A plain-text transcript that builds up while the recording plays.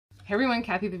Hey everyone,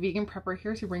 Kathy the Vegan Prepper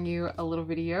here to bring you a little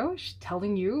video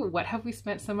telling you what have we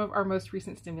spent some of our most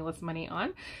recent stimulus money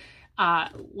on,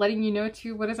 letting you know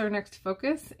too what is our next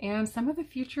focus and some of the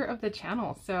future of the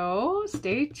channel. So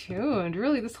stay tuned.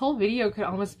 Really, this whole video could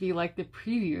almost be like the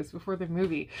previews before the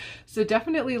movie. So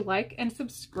definitely like and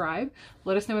subscribe.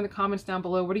 Let us know in the comments down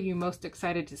below what are you most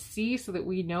excited to see so that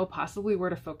we know possibly where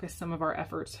to focus some of our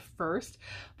efforts first.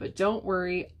 But don't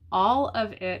worry, all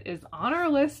of it is on our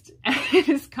list and it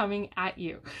is coming at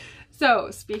you. So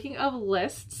speaking of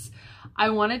lists, I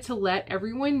wanted to let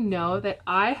everyone know that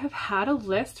I have had a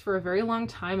list for a very long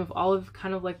time of all of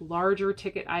kind of like larger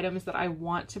ticket items that I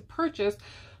want to purchase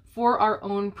for our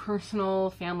own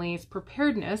personal family's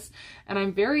preparedness. And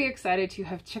I'm very excited to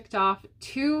have checked off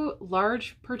 2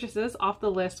 large purchases off the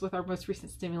list with our most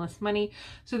recent stimulus money.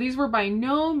 So these were by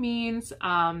no means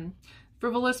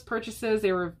frivolous purchases.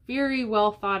 They were very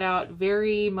well thought out,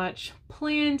 very much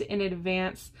planned in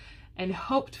advance and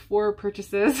hoped for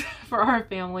purchases for our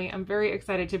family. I'm very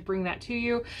excited to bring that to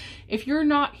you. If you're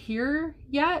not here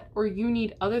yet or you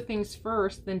need other things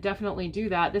first, then definitely do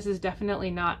that. This is definitely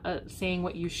not saying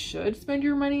what you should spend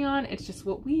your money on. It's just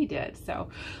what we did. So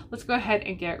let's go ahead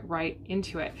and get right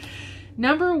into it.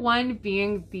 Number 1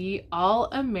 being the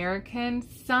All-American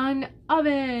Sun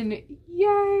Oven.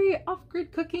 Yay!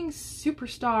 Off-grid cooking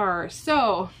superstar.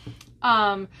 So,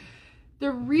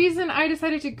 the reason I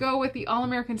decided to go with the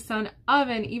All-American Sun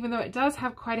Oven, even though it does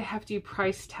have quite a hefty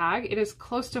price tag, it is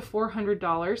close to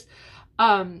 $400,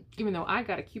 even though I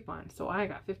got a coupon, so I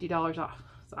got $50 off.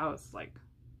 So I was like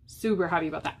super happy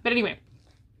about that. But anyway,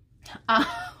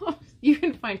 you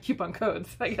can find coupon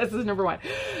codes, I guess, is number 1.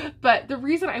 But the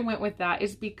reason I went with that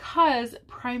is because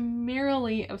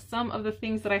primarily of some of the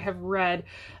things that I have read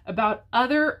about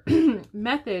other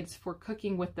methods for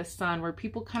cooking with the sun, where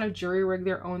people kind of jury rig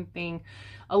their own thing.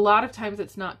 A lot of times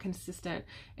it's not consistent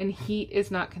and heat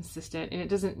is not consistent and it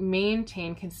doesn't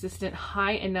maintain consistent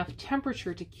high enough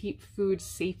temperature to keep food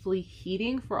safely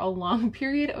heating for a long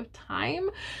period of time.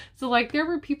 So like there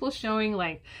were people showing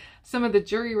like some of the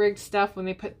jury rigged stuff when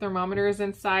they put thermometers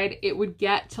inside, it would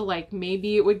get to like,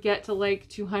 maybe it would get to like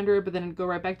 200, but then it'd go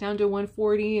right back down to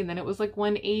 140 and then it was like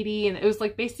 180. And it was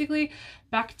like basically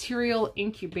bacterial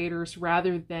incubators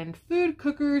rather than food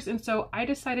cookers. And so I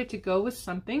decided to go with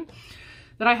something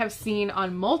that I have seen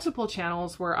on multiple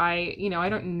channels where I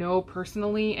don't know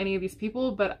personally any of these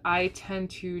people, but I tend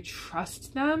to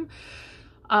trust them.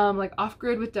 Like Off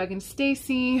Grid with Doug and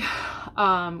Stacy,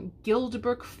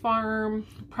 Guildbrook Farm,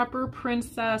 Prepper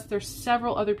Princess. There's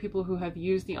several other people who have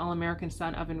used the All-American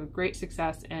Sun Oven with great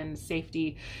success and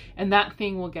safety. And that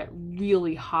thing will get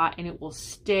really hot and it will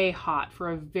stay hot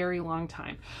for a very long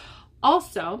time.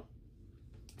 Also,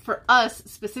 for us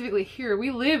specifically here, we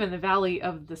live in the Valley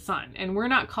of the Sun and we're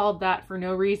not called that for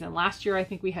no reason. Last year, I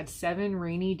think we had 7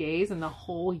 rainy days in the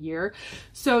whole year.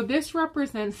 So this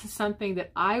represents something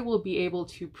that I will be able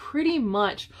to pretty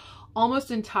much almost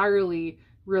entirely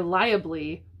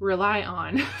reliably rely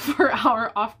on for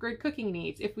our off-grid cooking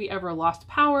needs if we ever lost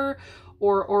power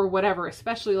or whatever,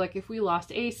 especially like if we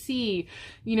lost AC,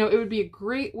 it would be a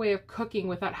great way of cooking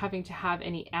without having to have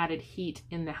any added heat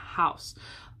in the house.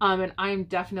 And I'm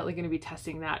definitely going to be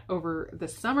testing that over the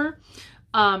summer.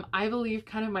 I believe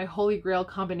kind of my holy grail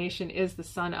combination is the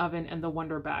Sun Oven and the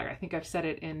Wonder Bag. I think I've said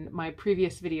it in my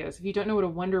previous videos. If you don't know what a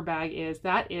Wonder Bag is,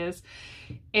 that is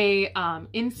a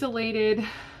insulated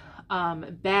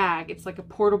bag. It's like a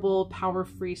portable,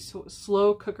 power-free,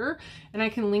 slow cooker, and I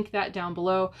can link that down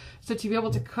below. So to be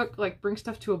able to cook, like bring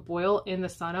stuff to a boil in the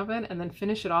Sun Oven and then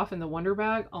finish it off in the Wonder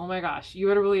Bag, oh my gosh, you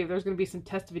better believe there's going to be some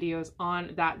test videos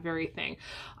on that very thing.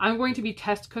 I'm going to be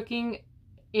test cooking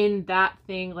in that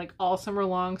thing like all summer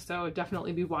long, so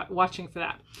definitely be watching for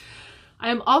that.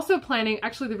 I am also planning,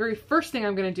 actually the very first thing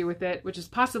I'm going to do with it, which is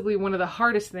possibly one of the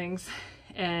hardest things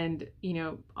and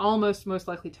almost most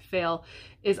likely to fail,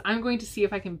 is I'm going to see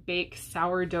if I can bake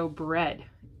sourdough bread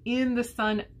in the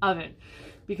Sun Oven.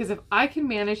 Because if I can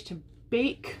manage to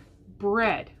bake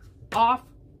bread off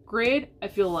grid, I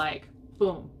feel like,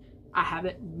 boom, I have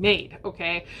it made,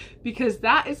 okay? Because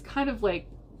that is kind of like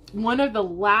one of the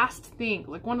last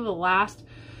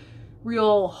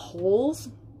real holes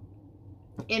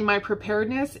in my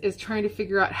preparedness is trying to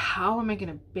figure out how am I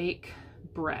going to bake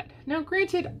bread. Now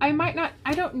granted, I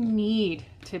don't need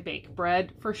to bake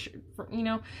bread for sure, but you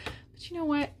know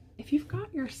what? If you've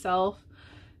got yourself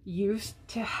used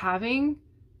to having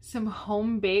some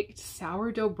home-baked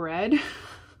sourdough bread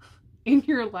in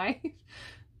your life,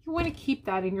 you want to keep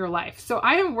that in your life. So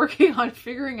I am working on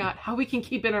figuring out how we can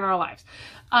keep it in our lives.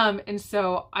 And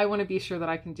so I want to be sure that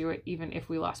I can do it even if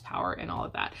we lost power and all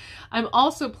of that. I'm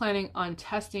also planning on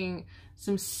testing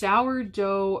some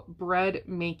sourdough bread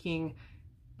making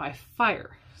by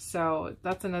fire. So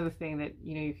that's another thing that,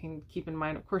 you know, you can keep in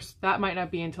mind. Of course, that might not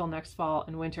be until next fall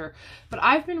and winter. But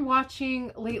I've been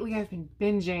watching, lately I've been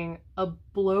binging A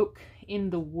Bloke in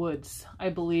the Woods, I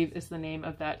believe is the name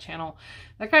of that channel.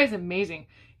 That guy is amazing.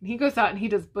 And he goes out and he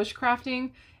does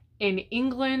bushcrafting in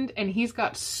England, and he's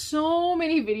got so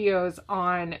many videos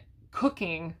on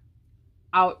cooking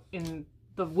out in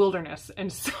the wilderness.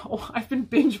 And so I've been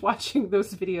binge watching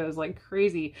those videos like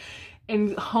crazy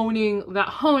and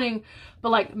but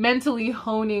like mentally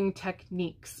honing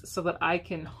techniques so that I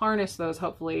can harness those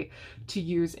hopefully to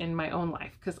use in my own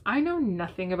life. Because I know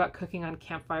nothing about cooking on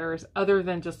campfires other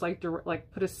than just like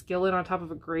put a skillet on top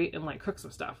of a grate and like cook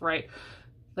some stuff, right?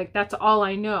 Like that's all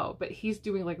I know. But he's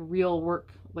doing like real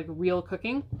work, like real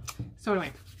cooking. So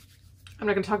anyway, I'm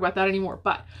not going to talk about that anymore,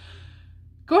 but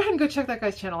go ahead and go check that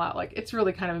guy's channel out. Like, it's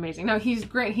really kind of amazing. Now, he's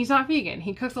great. He's not vegan.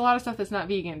 He cooks a lot of stuff that's not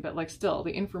vegan, but like still,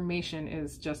 the information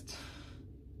is just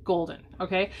golden,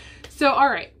 okay? So, all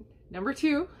right, number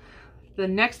 2, the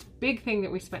next big thing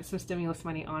that we spent some stimulus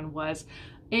money on was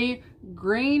a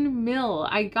grain mill.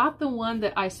 I got the one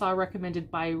that I saw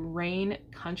recommended by Rain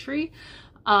Country.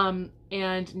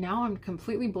 And now I'm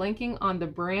completely blanking on the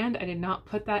brand. I did not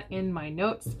put that in my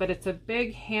notes, but it's a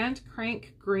big hand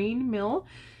crank grain mill.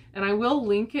 And I will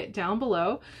link it down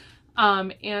below.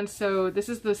 And so this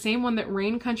is the same one that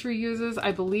Rain Country uses.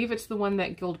 I believe it's the one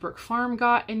that Guildbrook Farm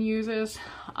got and uses.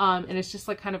 And it's just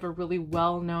like kind of a really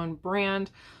well-known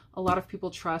brand. A lot of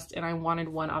people trust, and I wanted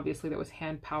one obviously that was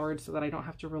hand powered so that I don't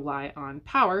have to rely on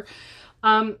power.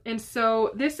 And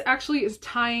so this actually is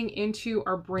tying into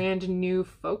our brand new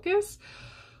focus,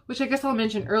 which I guess I'll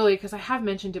mention early because I have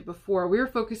mentioned it before. We're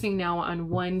focusing now on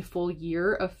 1 full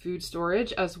year of food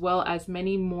storage, as well as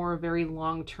many more very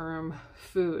long-term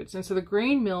foods. And so the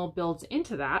grain mill builds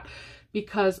into that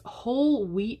because whole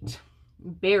wheat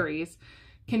berries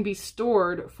can be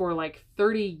stored for like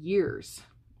 30 years.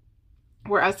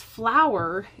 Whereas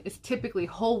flour is typically,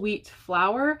 whole wheat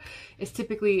flour is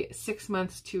typically 6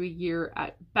 months to a year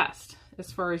at best,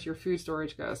 as far as your food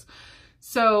storage goes.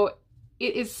 So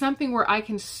it is something where I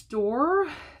can store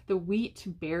the wheat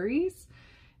berries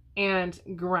and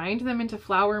grind them into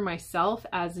flour myself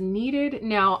as needed.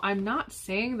 Now, I'm not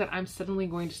saying that I'm suddenly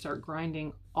going to start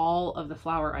grinding all of the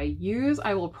flour I use.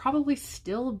 I will probably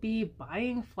still be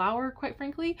buying flour, quite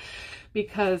frankly,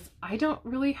 because I don't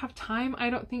really have time, I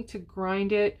don't think, to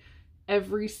grind it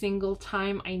every single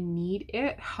time I need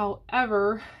it.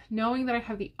 However, knowing that I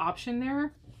have the option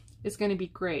there is going to be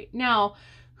great. Now,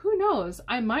 who knows?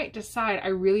 I might decide I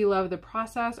really love the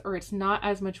process, or it's not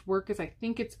as much work as I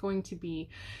think it's going to be.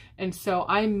 And so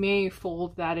I may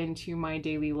fold that into my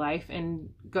daily life and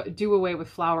do away with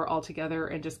flour altogether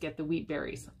and just get the wheat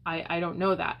berries. I don't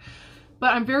know that.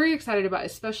 But I'm very excited about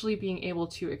especially being able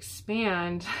to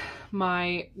expand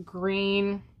my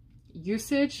grain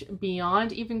usage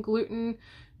beyond even gluten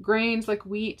grains like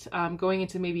wheat, going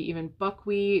into maybe even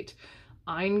buckwheat,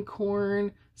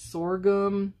 einkorn,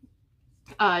 sorghum.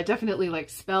 Definitely like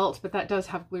spelt, but that does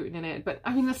have gluten in it. But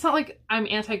I mean, it's not like I'm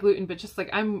anti-gluten, but just like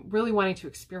I'm really wanting to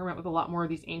experiment with a lot more of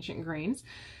these ancient grains.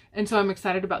 And so I'm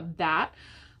excited about that,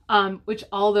 which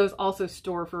all those also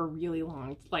store for a really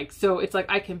long, like, so it's like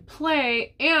I can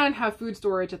play and have food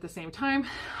storage at the same time.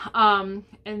 And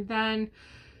then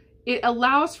it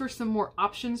allows for some more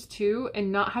options too,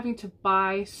 and not having to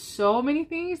buy so many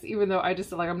things, even though I just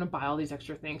said like, I'm gonna buy all these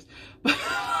extra things. But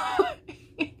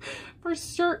for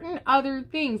certain other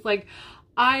things, like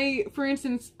for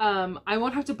instance, I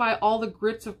won't have to buy all the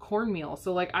grits of cornmeal.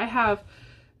 So like I have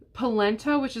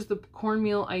polenta, which is the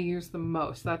cornmeal I use the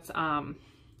most. That's, I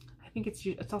think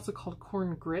it's also called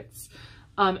corn grits.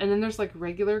 And then there's like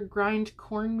regular grind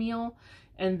cornmeal.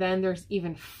 And then there's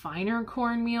even finer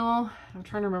cornmeal. I'm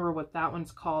trying to remember what that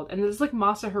one's called. And there's like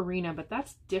masa harina, but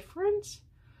that's different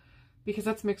because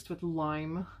that's mixed with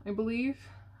lime, I believe.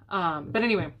 But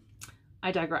anyway,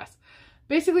 I digress.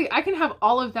 Basically, I can have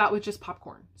all of that with just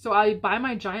popcorn. So I buy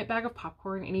my giant bag of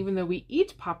popcorn, and even though we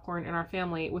eat popcorn in our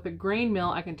family, with a grain mill,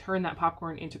 I can turn that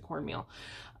popcorn into cornmeal.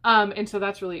 And so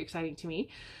that's really exciting to me.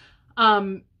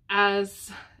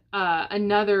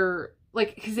 Another,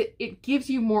 like, because it gives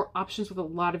you more options with a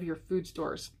lot of your food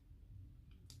stores.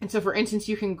 And so, for instance,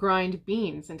 you can grind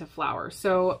beans into flour.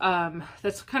 So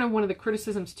that's kind of one of the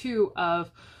criticisms, too, of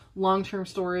long-term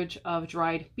storage of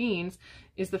dried beans,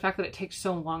 is the fact that it takes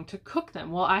so long to cook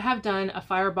them. Well, I have done a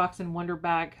Firebox and Wonder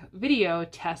Bag video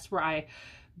test where I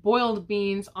boiled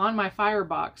beans on my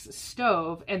Firebox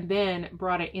stove and then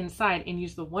brought it inside and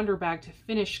used the Wonder Bag to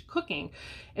finish cooking.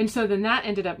 And so then that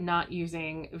ended up not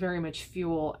using very much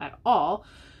fuel at all.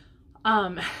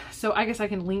 So I guess I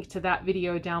can link to that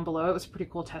video down below. It was a pretty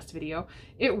cool test video.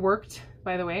 It worked,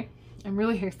 by the way. I'm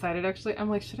really excited, actually. I'm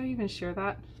like, should I even share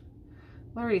that?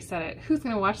 I already said it. Who's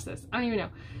going to watch this? I don't even know.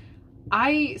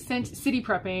 I sent City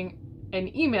Prepping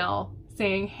an email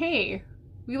saying, hey,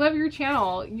 we love your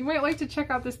channel. You might like to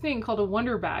check out this thing called a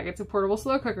Wonder Bag. It's a portable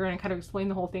slow cooker, and I kind of explained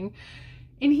the whole thing.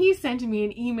 And he sent me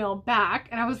an email back,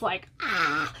 and I was like,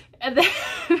 ah, and then,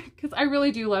 because I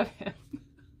really do love him.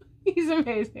 He's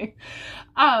amazing.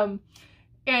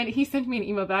 And he sent me an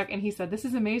email back and he said, this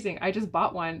is amazing. I just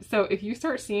bought one. So if you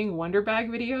start seeing Wonder Bag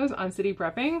videos on City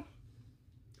Prepping,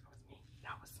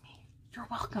 that was me. You're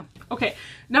welcome. Okay,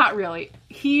 not really.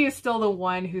 He is still the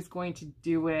one who's going to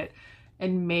do it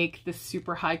and make the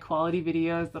super high quality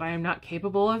videos that I am not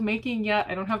capable of making yet.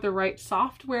 I don't have the right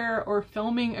software or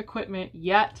filming equipment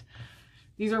yet.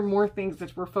 These are more things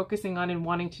that we're focusing on and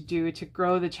wanting to do to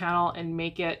grow the channel and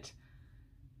make it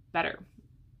better.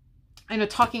 I know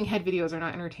talking head videos are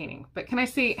not entertaining, but can I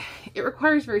say it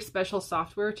requires very special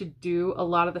software to do a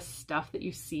lot of the stuff that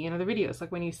you see in other videos.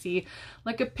 Like when you see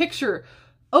like a picture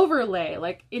overlay,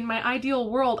 like in my ideal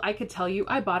world, I could tell you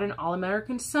I bought an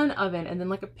All-American Sun oven and then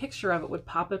like a picture of it would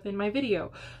pop up in my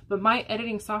video. But my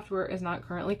editing software is not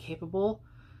currently capable.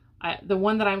 The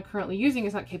one that I'm currently using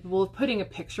is not capable of putting a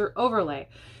picture overlay.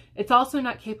 It's also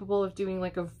not capable of doing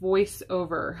like a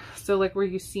voiceover. So like where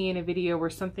you see in a video where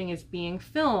something is being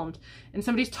filmed and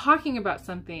somebody's talking about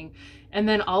something and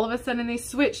then all of a sudden they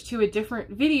switch to a different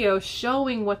video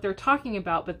showing what they're talking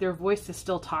about, but their voice is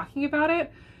still talking about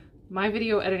it. My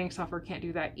video editing software can't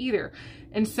do that either.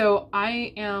 And so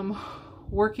I am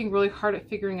working really hard at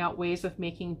figuring out ways of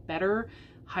making better,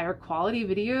 higher quality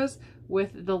videos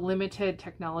with the limited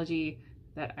technology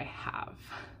that I have.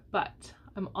 But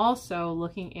I'm also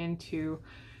looking into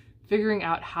figuring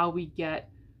out how we get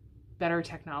better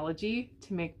technology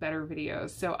to make better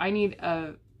videos. So I need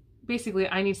basically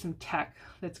I need some tech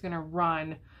that's going to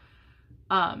run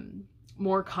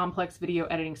more complex video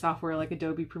editing software like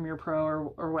Adobe Premiere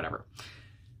Pro or whatever.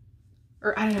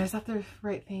 Or I don't know, is that the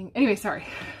right thing? Anyway, sorry.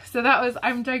 So that was,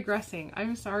 I'm digressing.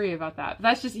 I'm sorry about that. But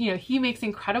that's just, you know, he makes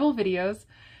incredible videos.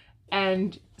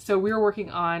 And so we're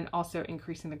working on also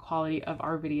increasing the quality of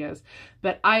our videos.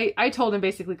 But I told him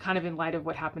basically kind of in light of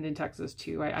what happened in Texas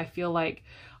too. I feel like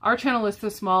our channel is so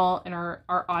small and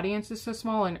our audience is so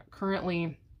small, and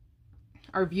currently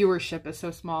our viewership is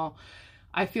so small.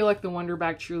 I feel like the Wonder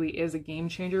Bag truly is a game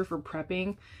changer for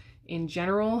prepping in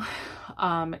general.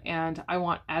 And I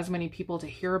want as many people to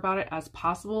hear about it as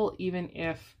possible, even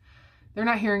if they're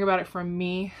not hearing about it from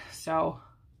me. So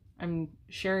I'm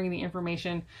sharing the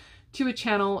information to a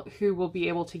channel who will be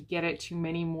able to get it to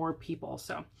many more people.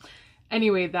 So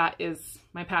anyway, that is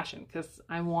my passion, because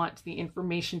I want the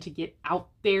information to get out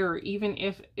there, even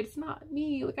if it's not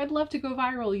me. Like, I'd love to go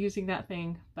viral using that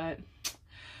thing, but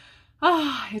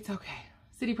it's okay.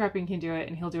 City Prepping can do it,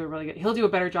 and he'll do it really good. He'll do a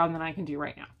better job than I can do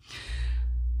right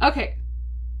now. Okay.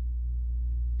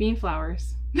 Bean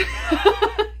flours.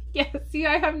 Yeah, see,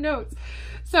 I have notes.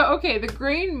 So, okay,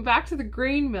 back to the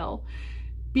grain mill.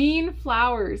 Bean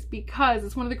flours, because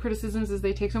it's one of the criticisms is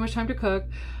they take so much time to cook.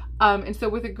 And so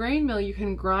with a grain mill, you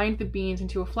can grind the beans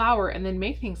into a flour and then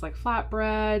make things like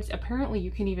flatbreads. Apparently you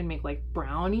can even make like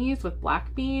brownies with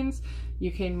black beans.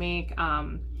 You can make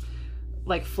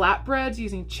like flatbreads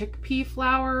using chickpea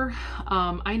flour.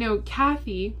 I know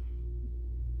Kathy,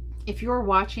 if you're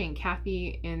watching,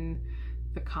 Kathy in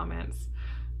the comments,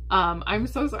 I'm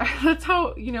so sorry. That's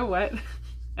how, you know what,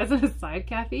 as an aside,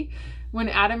 Kathy, when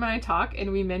Adam and I talk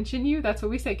and we mention you, that's what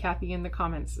we say, Kathy, in the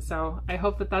comments. So I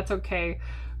hope that that's okay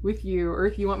with you, or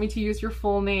if you want me to use your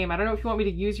full name. I don't know if you want me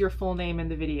to use your full name in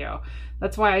the video.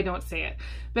 That's why I don't say it.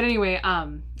 But anyway,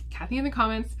 Kathy in the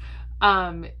comments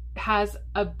has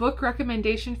a book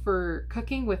recommendation for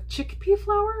cooking with chickpea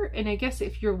flour. And I guess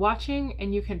if you're watching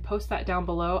and you can post that down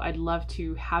below, I'd love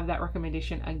to have that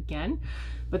recommendation again,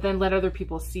 but then let other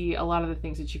people see a lot of the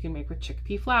things that you can make with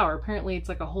chickpea flour. Apparently it's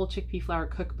like a whole chickpea flour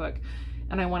cookbook,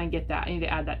 and I want to get that. I need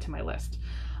to add that to my list.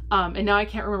 And now I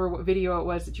can't remember what video it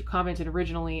was that you commented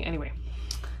originally. Anyway,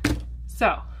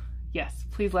 so yes,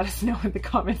 please let us know in the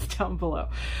comments down below.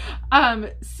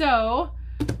 So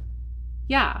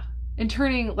yeah, and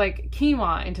turning like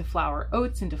quinoa into flour,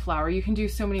 oats into flour, you can do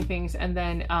so many things. And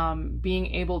then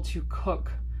being able to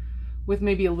cook with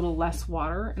maybe a little less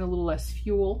water and a little less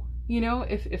fuel, you know,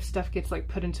 if stuff gets like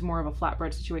put into more of a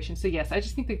flatbread situation. So yes, I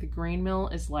just think that the grain mill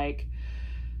is like,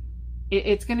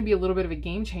 it's going to be a little bit of a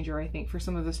game changer, I think, for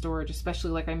some of the storage,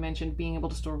 especially like I mentioned, being able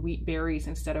to store wheat berries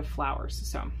instead of flours.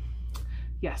 So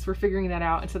yes, we're figuring that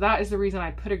out. And so that is the reason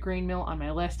I put a grain mill on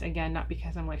my list. Again, not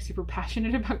because I'm like super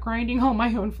passionate about grinding all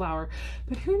my own flour,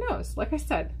 but who knows? Like I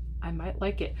said, I might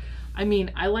like it. I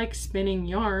mean, I like spinning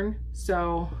yarn.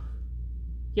 So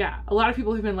yeah, a lot of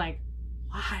people have been like,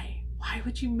 why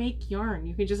would you make yarn?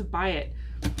 You can just buy it.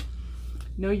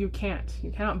 No, you can't.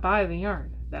 You cannot buy the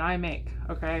yarn that I make,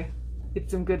 okay?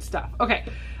 It's some good stuff. Okay,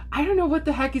 I don't know what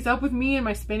the heck is up with me and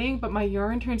my spinning, but my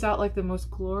yarn turns out like the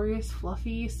most glorious,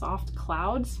 fluffy, soft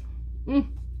clouds.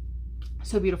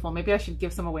 So beautiful. Maybe I should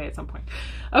give some away at some point.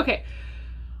 Okay,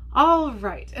 all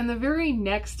right. And the very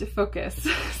next focus,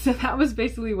 so that was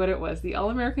basically what it was, the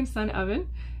All-American Sun Oven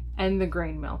and the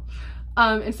grain mill.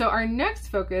 And so our next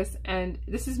focus, and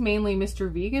this is mainly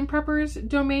Mr. Vegan Prepper's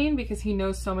domain because he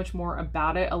knows so much more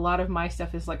about it. A lot of my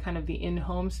stuff is like kind of the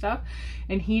in-home stuff,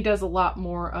 and he does a lot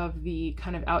more of the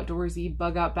kind of outdoorsy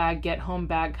bug out bag, get home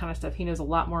bag kind of stuff. He knows a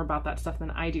lot more about that stuff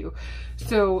than I do.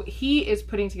 So he is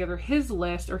putting together his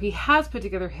list, or he has put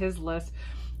together his list.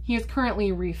 He is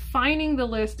currently refining the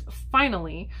list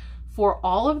finally for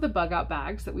all of the bug out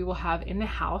bags that we will have in the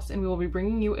house, and we will be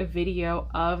bringing you a video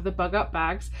of the bug out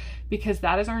bags because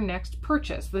that is our next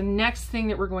purchase. The next thing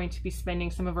that we're going to be spending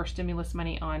some of our stimulus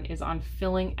money on is on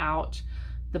filling out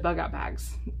the bug out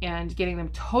bags and getting them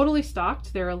totally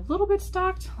stocked. They're a little bit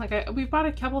stocked. Like we've bought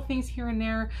a couple things here and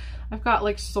there. I've got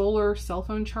like solar cell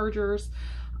phone chargers,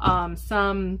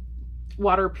 some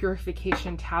water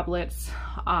purification tablets.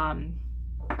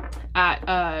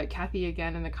 Kathy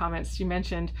again in the comments, she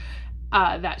mentioned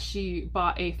that she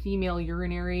bought a female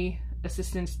urinary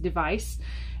assistance device,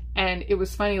 and it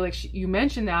was funny, like you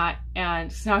mentioned that,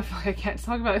 and now I feel like I can't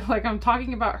talk about it, like I'm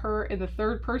talking about her in the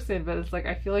third person, but it's like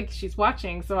I feel like she's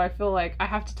watching, so I feel like I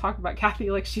have to talk about Kathy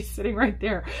like she's sitting right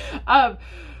there.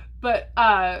 But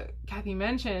Kathy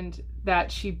mentioned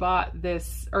that she bought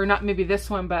this, or not maybe this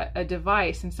one, but a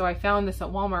device. And so I found this at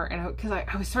Walmart, and because I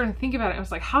was starting to think about it, I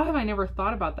was like, how have I never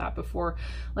thought about that before?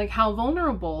 Like how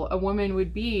vulnerable a woman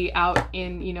would be out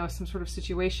in, you know, some sort of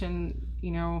situation, you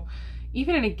know,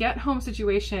 even in a get home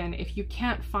situation, if you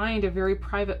can't find a very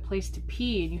private place to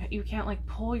pee, and you can't like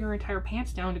pull your entire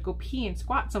pants down to go pee and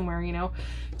squat somewhere, you know,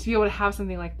 to be able to have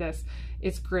something like this,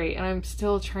 it's great. And I'm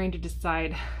still trying to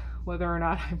decide whether or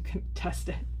not I'm gonna test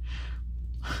it.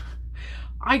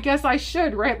 I guess I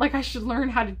should, right? Like I should learn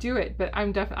how to do it, but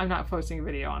I'm not posting a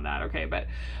video on that, okay? But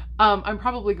I'm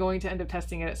probably going to end up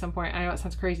testing it at some point. I know it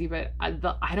sounds crazy, but I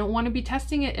don't want to be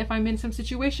testing it if I'm in some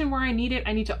situation where I need it.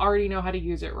 I need to already know how to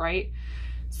use it, right?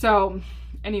 So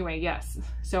anyway, yes.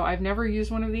 So I've never used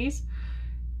one of these,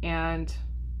 and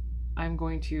I'm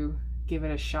going to give it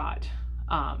a shot.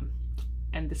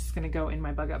 And this is going to go in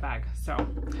my bug out bag. So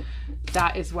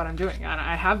that is what I'm doing. And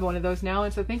I have one of those now.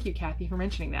 And so thank you, Kathy, for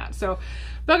mentioning that. So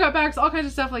bug out bags, all kinds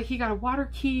of stuff. Like he got a water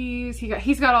keys.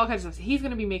 He's got all kinds of stuff. So he's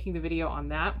going to be making the video on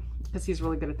that because he's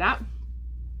really good at that.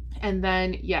 And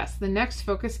then, yes, the next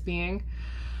focus being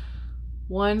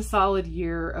 1 solid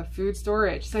year of food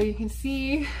storage. So you can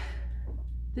see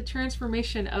the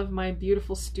transformation of my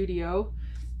beautiful studio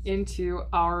into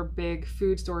our big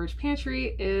food storage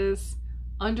pantry is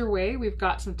underway. We've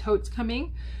got some totes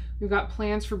coming. We've got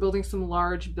plans for building some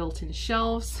large built-in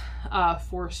shelves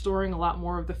for storing a lot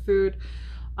more of the food.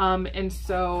 And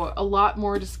so a lot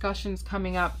more discussions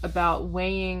coming up about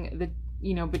weighing the,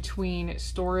 you know, between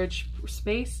storage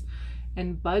space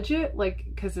and budget, like,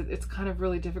 because it's kind of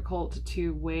really difficult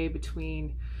to weigh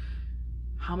between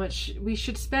how much we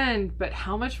should spend, but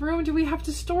how much room do we have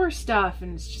to store stuff?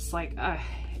 And it's just like,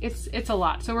 it's a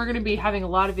lot. So we're going to be having a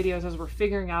lot of videos as we're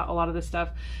figuring out a lot of this stuff,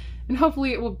 and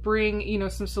hopefully it will bring, you know,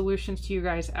 some solutions to you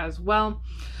guys as well.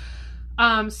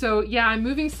 So yeah, I'm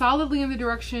moving solidly in the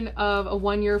direction of a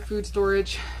 1-year food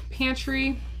storage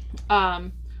pantry.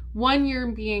 1 year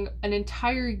being an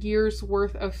entire year's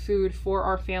worth of food for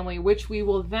our family, which we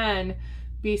will then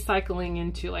be cycling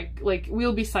into, like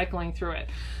we'll be cycling through it.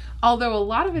 Although a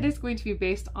lot of it is going to be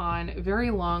based on very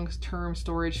long-term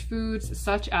storage foods,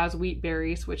 such as wheat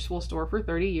berries, which we'll store for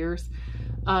 30 years,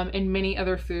 and many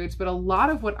other foods. But a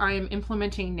lot of what I am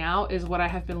implementing now is what I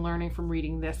have been learning from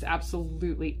reading this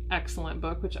absolutely excellent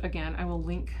book, which again, I will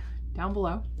link down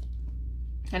below.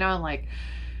 And I'm like,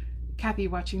 Kathy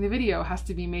watching the video has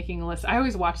to be making a list. I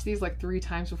always watch these like 3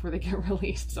 times before they get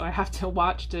released. So I have to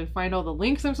watch to find all the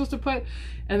links I'm supposed to put.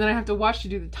 And then I have to watch to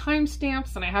do the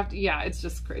timestamps. And I have to, yeah, it's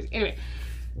just crazy. Anyway,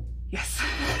 yes.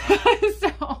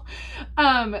 So,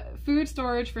 Food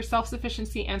Storage for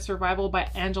Self-Sufficiency and Survival by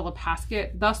Angela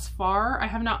Paskett. Thus far, I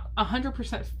have not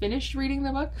 100% finished reading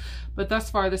the book, but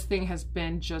thus far this thing has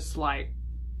been just like,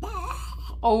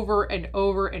 over and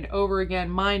over and over again.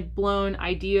 Mind blown,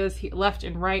 ideas left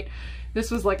and right. This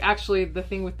was like actually the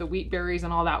thing with the wheat berries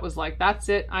and all that was like, that's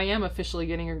it. I am officially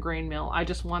getting a grain mill. I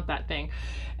just want that thing.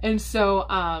 And so,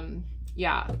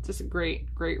 yeah, just a great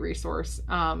resource.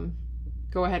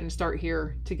 Go ahead and start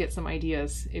here to get some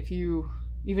ideas.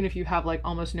 Even if you have like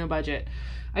almost no budget.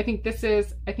 I think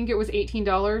it was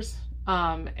 $18.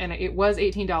 And it was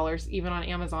 $18 even on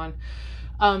Amazon.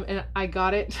 And I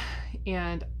got it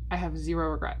and I have zero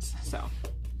regrets. So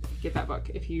get that book.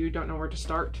 If you don't know where to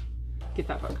start, get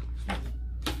that book.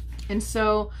 And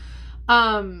so,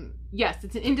 yes,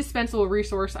 it's an indispensable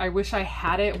resource. I wish I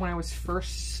had it when I was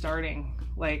first starting.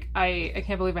 Like, I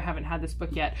can't believe I haven't had this book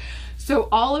yet. So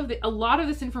a lot of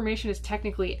this information is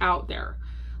technically out there.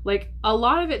 Like, a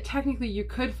lot of it technically you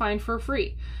could find for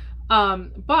free.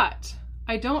 But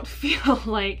I don't feel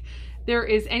like there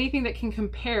is anything that can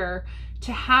compare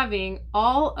to having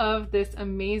all of this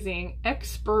amazing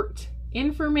expert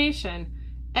information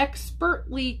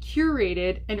expertly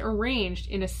curated and arranged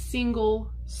in a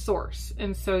single source.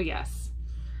 And so yes,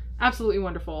 absolutely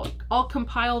wonderful. All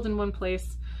compiled in one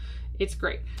place. It's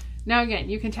great. Now again,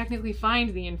 you can technically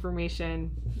find the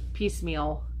information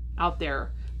piecemeal out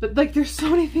there, but like there's so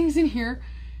many things in here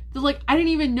that like I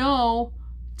didn't even know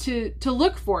to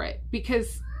look for it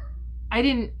because I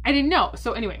didn't know.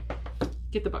 So anyway,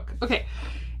 get the book. Okay.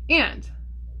 And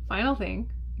final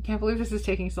thing, I can't believe this is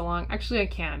taking so long. Actually, I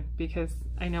can because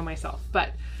I know myself.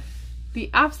 But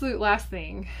the absolute last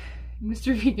thing,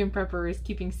 Mr. Vegan Prepper is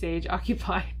keeping Sage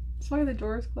occupied. That's why the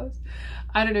door is closed.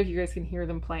 I don't know if you guys can hear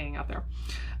them playing out there.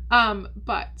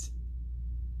 But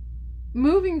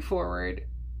moving forward,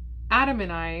 Adam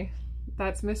and I,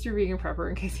 that's Mr. Vegan Prepper,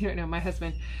 in case you don't know, my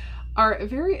husband, are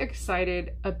very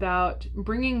excited about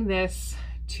bringing this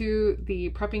to the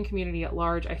prepping community at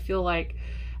large. I feel like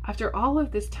after all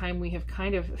of this time, we have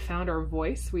kind of found our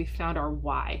voice. We've found our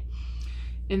why.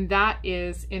 And that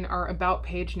is in our About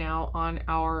page now on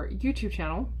our YouTube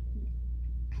channel.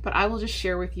 But I will just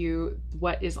share with you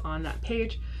what is on that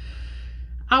page.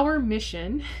 Our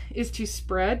mission is to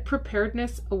spread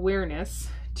preparedness awareness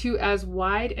to as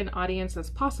wide an audience as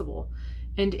possible,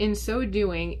 and in so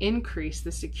doing, increase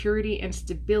the security and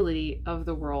stability of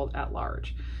the world at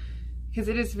large. Because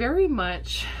it is very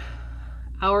much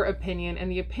our opinion and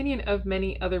the opinion of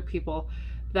many other people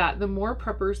that the more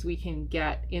preppers we can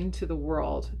get into the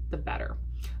world, the better.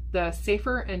 The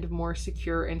safer and more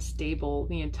secure and stable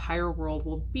the entire world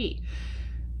will be.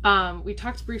 We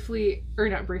talked briefly, or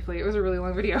not briefly, it was a really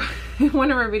long video, in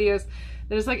one of our videos,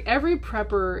 that is like every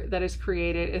prepper that is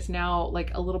created is now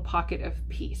like a little pocket of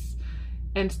peace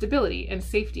and stability and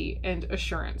safety and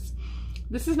assurance.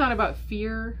 This is not about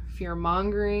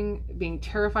fear-mongering, being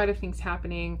terrified of things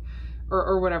happening,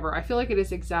 or whatever. I feel like it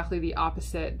is exactly the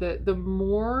opposite. The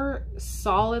more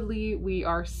solidly we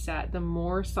are set, the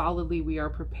more solidly we are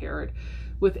prepared.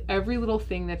 With every little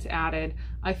thing that's added,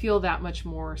 I feel that much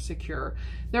more secure.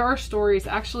 There are stories,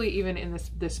 actually even in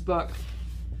this book,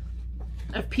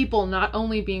 of people not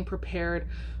only being prepared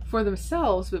for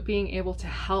themselves, but being able to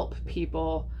help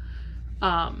people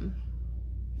in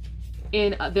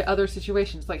the other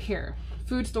situations. Like here,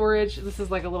 food storage. This is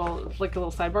like a little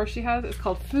sidebar she has. It's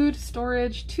called Food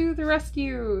Storage to the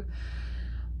Rescue.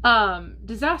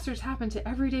 Disasters happen to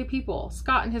everyday people.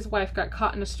 Scott and his wife got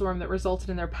caught in a storm that resulted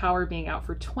in their power being out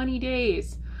for 20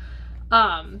 days.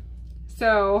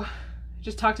 So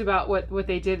just talked about what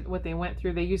they did, what they went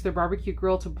through. They used their barbecue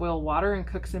grill to boil water and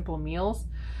cook simple meals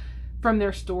from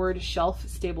their stored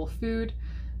shelf-stable food.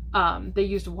 They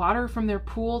used water from their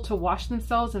pool to wash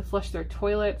themselves and flush their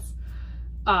toilets.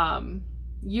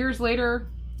 Years later,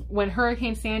 when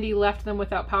Hurricane Sandy left them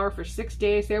without power for 6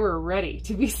 days, they were ready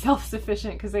to be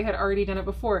self-sufficient because they had already done it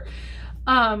before.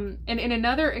 And in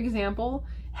another example,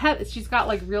 she's got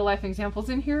like real life examples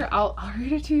in here. I'll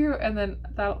read it to you and then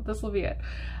this will be it.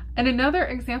 In another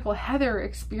example, Heather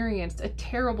experienced a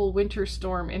terrible winter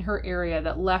storm in her area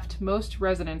that left most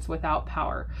residents without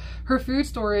power. Her food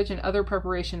storage and other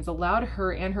preparations allowed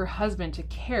her and her husband to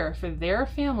care for their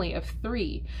family of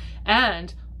 3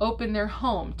 and open their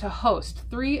home to host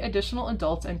 3 additional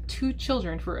adults and 2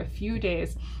 children for a few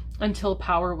days until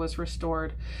power was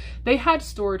restored. They had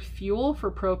stored fuel for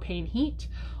propane heat,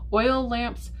 oil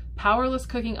lamps, powerless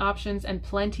cooking options, and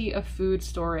plenty of food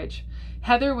storage.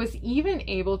 Heather was even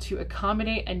able to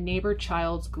accommodate a neighbor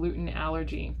child's gluten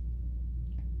allergy.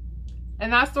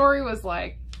 And that story was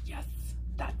like, yes,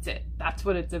 that's it. That's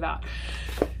what it's about.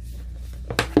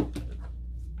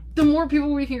 The more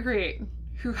people we can create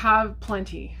who have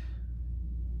plenty,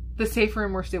 the safer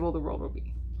and more stable the world will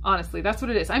be. Honestly, that's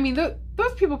what it is. I mean,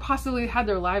 those people possibly had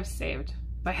their lives saved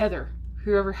by Heather,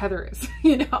 whoever Heather is,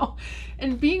 you know,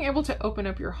 and being able to open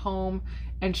up your home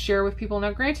and share with people.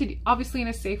 Now, granted, obviously in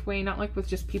a safe way, not like with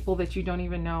just people that you don't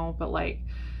even know, but like,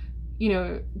 you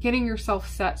know, getting yourself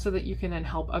set so that you can then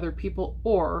help other people.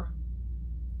 Or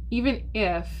even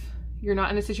if you're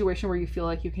not in a situation where you feel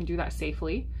like you can do that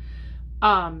safely,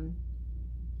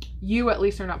 you at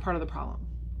least are not part of the problem,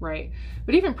 right?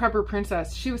 But even Prepper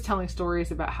Princess, she was telling stories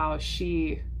about how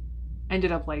she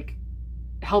ended up like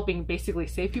helping basically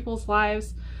save people's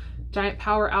lives. Giant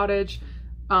power outage.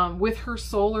 With her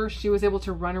solar, she was able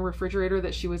to run a refrigerator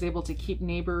that she was able to keep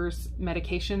neighbors'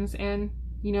 medications in,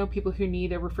 you know, people who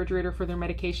need a refrigerator for their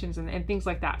medications and things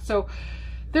like that. So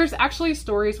there's actually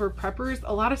stories where preppers,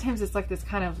 a lot of times it's like this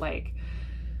kind of like,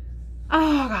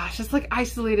 oh gosh, it's like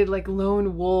isolated, like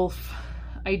lone wolf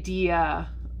idea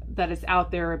that is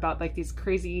out there about like these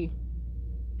crazy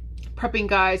prepping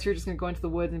guys who are just going to go into the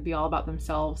woods and be all about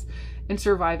themselves and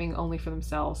surviving only for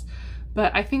themselves.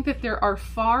 But I think that there are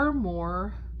far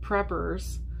more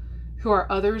preppers who are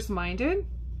others minded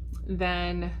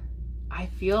than I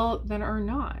feel than are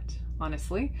not,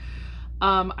 honestly.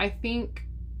 I think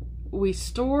we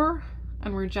store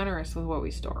and we're generous with what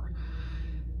we store.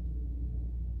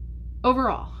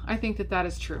 Overall, I think that that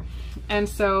is true. And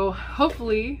so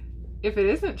hopefully, if it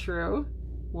isn't true,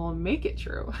 we'll make it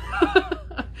true.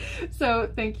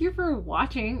 So thank you for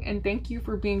watching, and thank you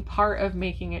for being part of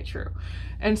making it true.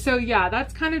 And so yeah,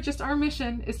 that's kind of just our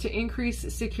mission, is to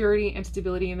increase security and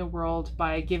stability in the world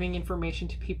by giving information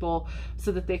to people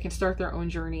so that they can start their own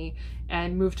journey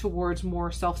and move towards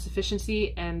more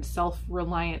self-sufficiency and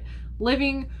self-reliant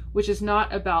living, which is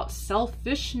not about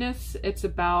selfishness. It's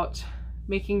about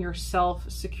making yourself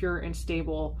secure and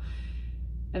stable.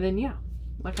 And then yeah,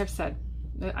 like I've said,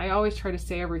 I always try to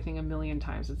say everything a million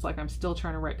times. It's like I'm still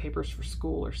trying to write papers for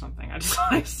school or something. I just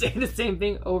like say the same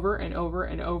thing over and over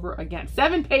and over again.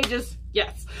 7 pages,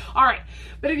 yes. All right,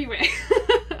 but anyway.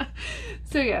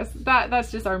 So yes,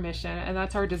 that's just our mission, and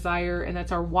that's our desire, and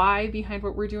that's our why behind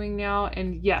what we're doing now.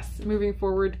 And yes, moving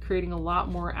forward, creating a lot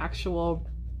more actual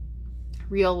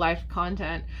real life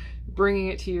content, bringing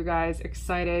it to you guys.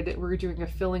 Excited. We're doing a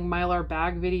filling Mylar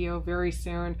bag video very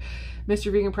soon.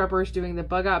 Mr. Vegan Prepper is doing the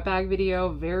bug out bag video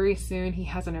very soon. He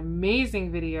has an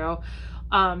amazing video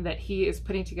that he is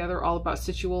putting together all about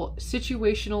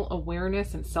situational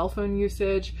awareness and cell phone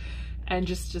usage and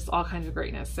just all kinds of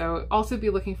greatness. So also be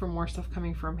looking for more stuff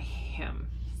coming from him.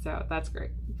 So that's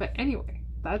great. But anyway,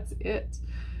 that's it.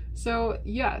 So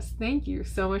yes, thank you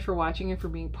so much for watching and for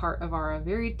being part of our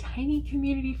very tiny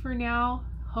community for now.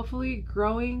 Hopefully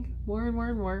growing more and more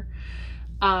and more.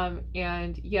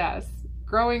 And yes,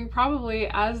 growing probably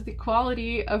as the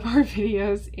quality of our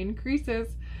videos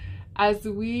increases as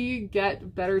we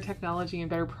get better technology and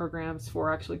better programs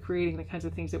for actually creating the kinds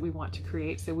of things that we want to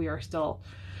create. So we are still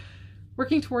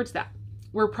working towards that.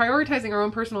 We're prioritizing our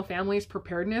own personal family's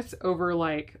preparedness over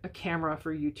like a camera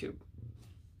for YouTube.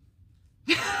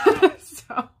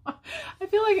 So I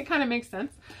feel like it kind of makes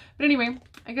sense. But anyway,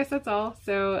 I guess that's all.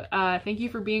 So thank you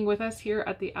for being with us here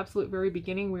at the absolute very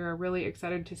beginning. We are really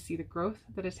excited to see the growth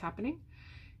that is happening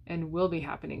and will be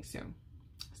happening soon.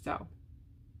 So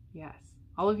yes,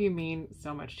 all of you mean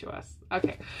so much to us.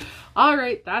 Okay. All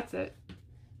right. That's it.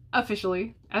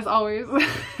 Officially, as always.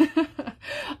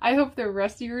 I hope the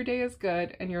rest of your day is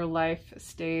good and your life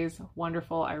stays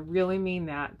wonderful. I really mean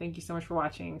that. Thank you so much for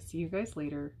watching. See you guys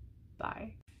later.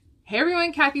 Bye. Hey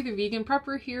everyone, Kathy the Vegan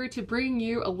Prepper here to bring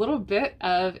you a little bit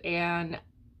of an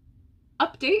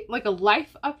update, like a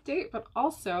life update, but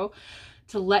also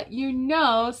to let you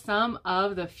know some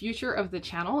of the future of the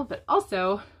channel, but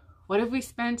also what have we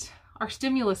spent our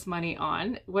stimulus money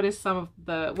on? What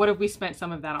have we spent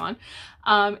some of that on?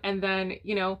 And then,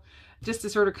 you know, just to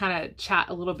sort of kind of chat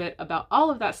a little bit about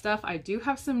all of that stuff. I do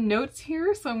have some notes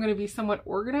here, so I'm going to be somewhat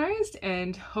organized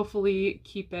and hopefully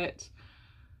keep it,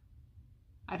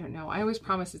 I don't know. I always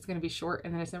promise it's going to be short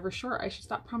and then it's never short. I should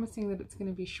stop promising that it's going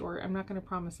to be short. I'm not going to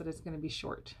promise that it's going to be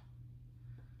short.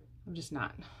 I'm just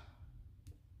not.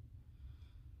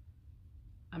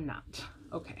 I'm not.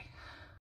 Okay.